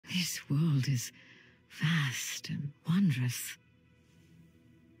This world is vast and wondrous.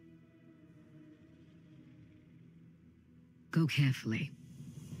 Go carefully.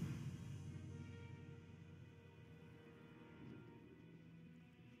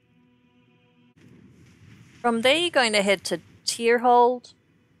 From there, you're going to head to Tyrhold.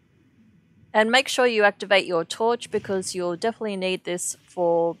 And make sure you activate your torch because you'll definitely need this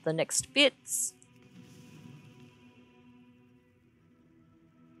for the next bits.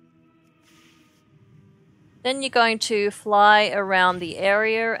 Then you're going to fly around the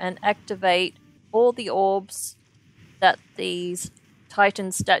area and activate all the orbs that these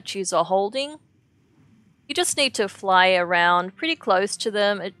Titan statues are holding. You just need to fly around pretty close to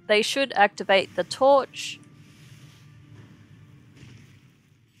them. They should activate the torch.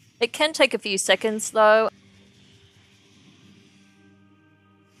 It can take a few seconds though.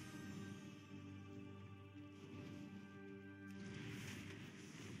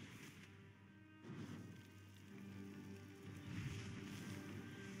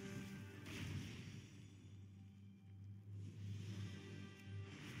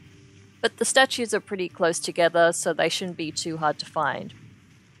 But the statues are pretty close together, so they shouldn't be too hard to find.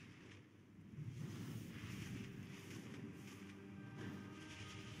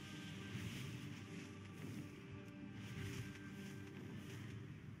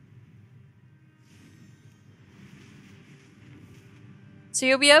 So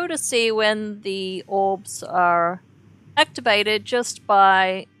you'll be able to see when the orbs are activated just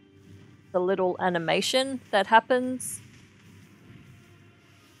by the little animation that happens.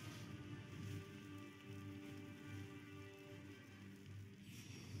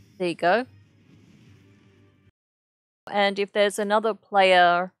 There you go. And if there's another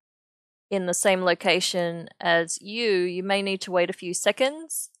player in the same location as you may need to wait a few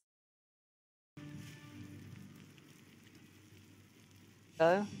seconds.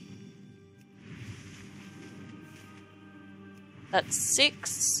 Go. That's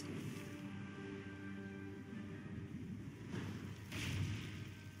 6.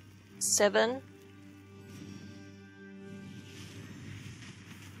 7.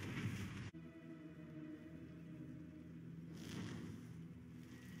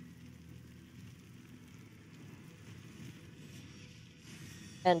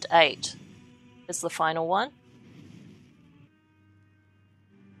 8 is the final one.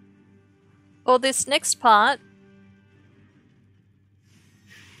 For this next part,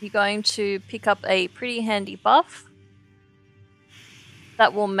 you're going to pick up a pretty handy buff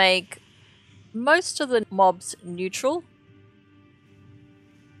that will make most of the mobs neutral.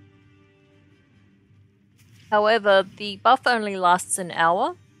 However, the buff only lasts an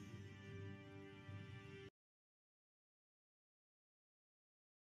hour.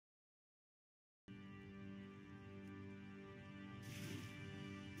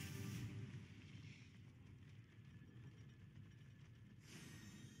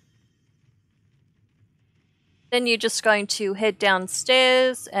 Then you're just going to head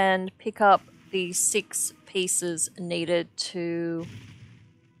downstairs and pick up the 6 pieces needed to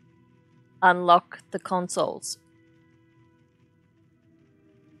unlock the consoles.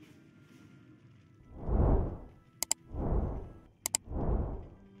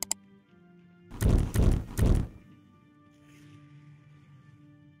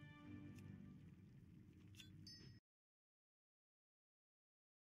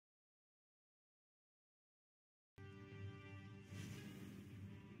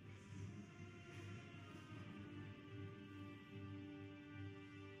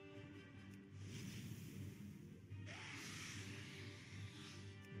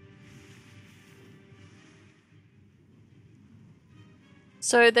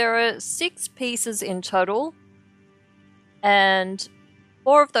 So there are 6 pieces in total, and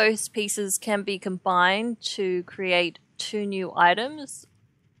 4 of those pieces can be combined to create 2 new items.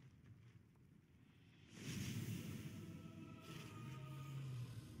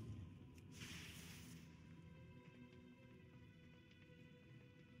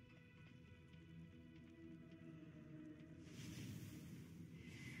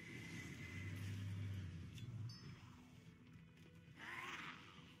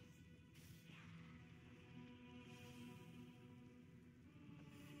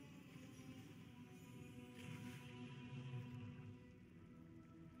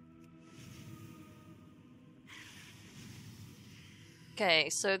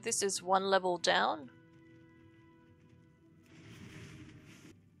 Okay, so this is 1 level down.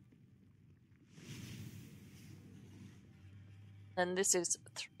 And this is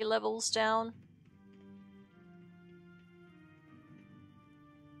 3 levels down.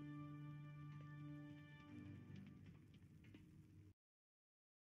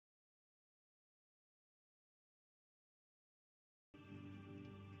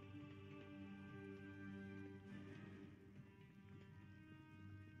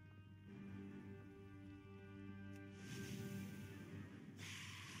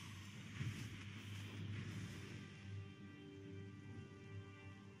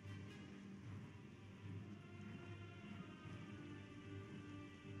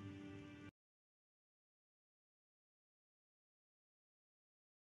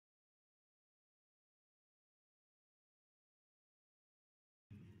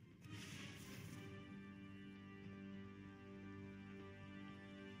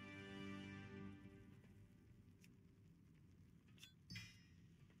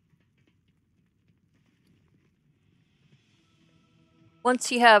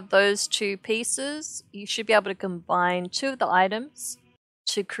 Once you have those two pieces, you should be able to combine two of the items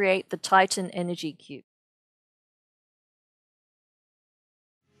to create the Titan Energy Cube.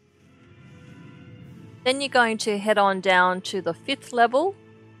 Then you're going to head on down to the 5th level.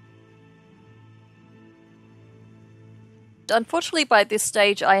 Unfortunately, by this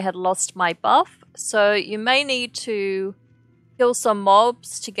stage I had lost my buff, so you may need to kill some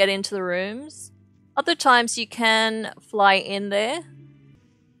mobs to get into the rooms. Other times you can fly in there.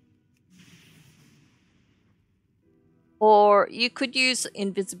 Or you could use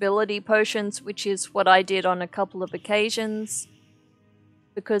invisibility potions, which is what I did on a couple of occasions.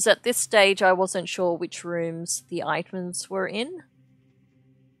 Because at this stage I wasn't sure which rooms the items were in.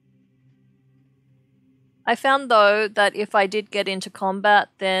 I found though that if I did get into combat,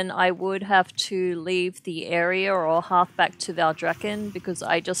 then I would have to leave the area or half back to Valdrakken because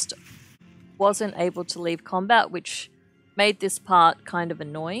I just wasn't able to leave combat, which made this part kind of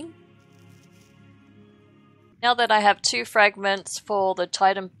annoying. Now that I have 2 fragments for the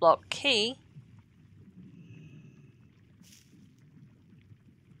Titan block key,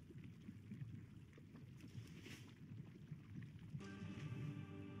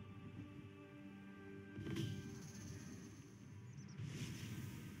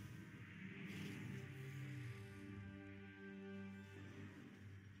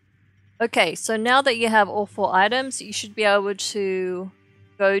 okay, so now that you have all 4 items, you should be able to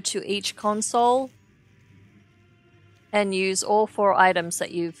go to each console and use all 4 items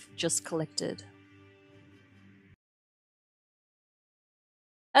that you've just collected.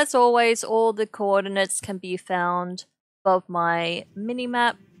 As always, all the coordinates can be found above my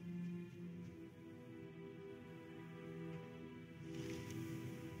minimap.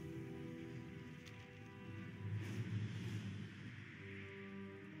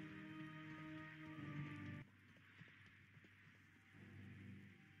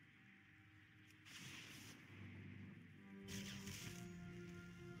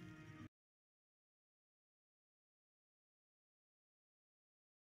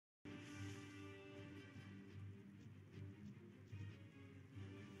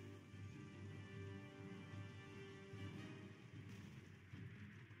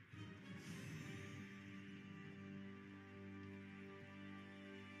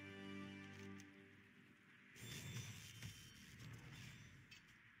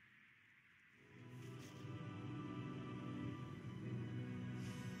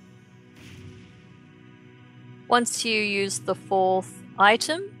 Once you use the 4th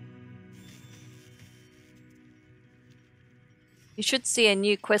item, you should see a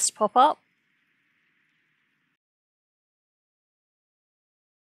new quest pop up.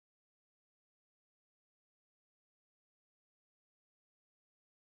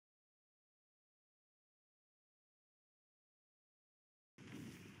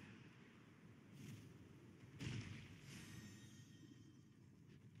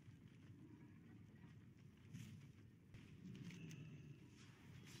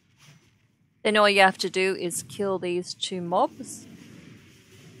 Then all you have to do is kill these 2 mobs.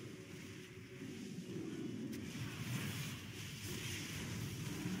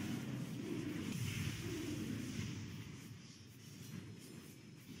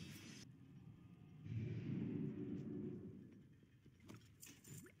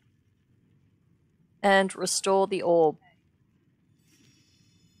 And restore the orb.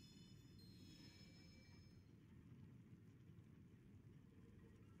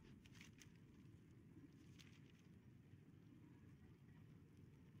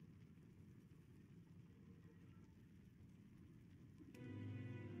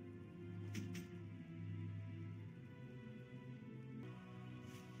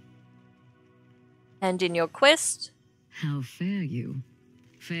 And in your quest, How fare you?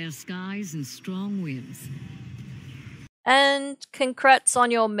 Fair skies and strong winds. and congrats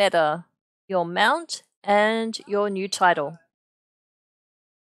on your meta, your mount, and your new title.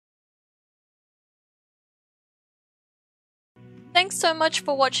 Thanks so much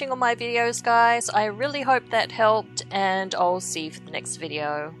for watching all my videos, guys. I really hope that helped, and I'll see you for the next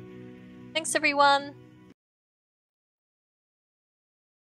video. Thanks, everyone.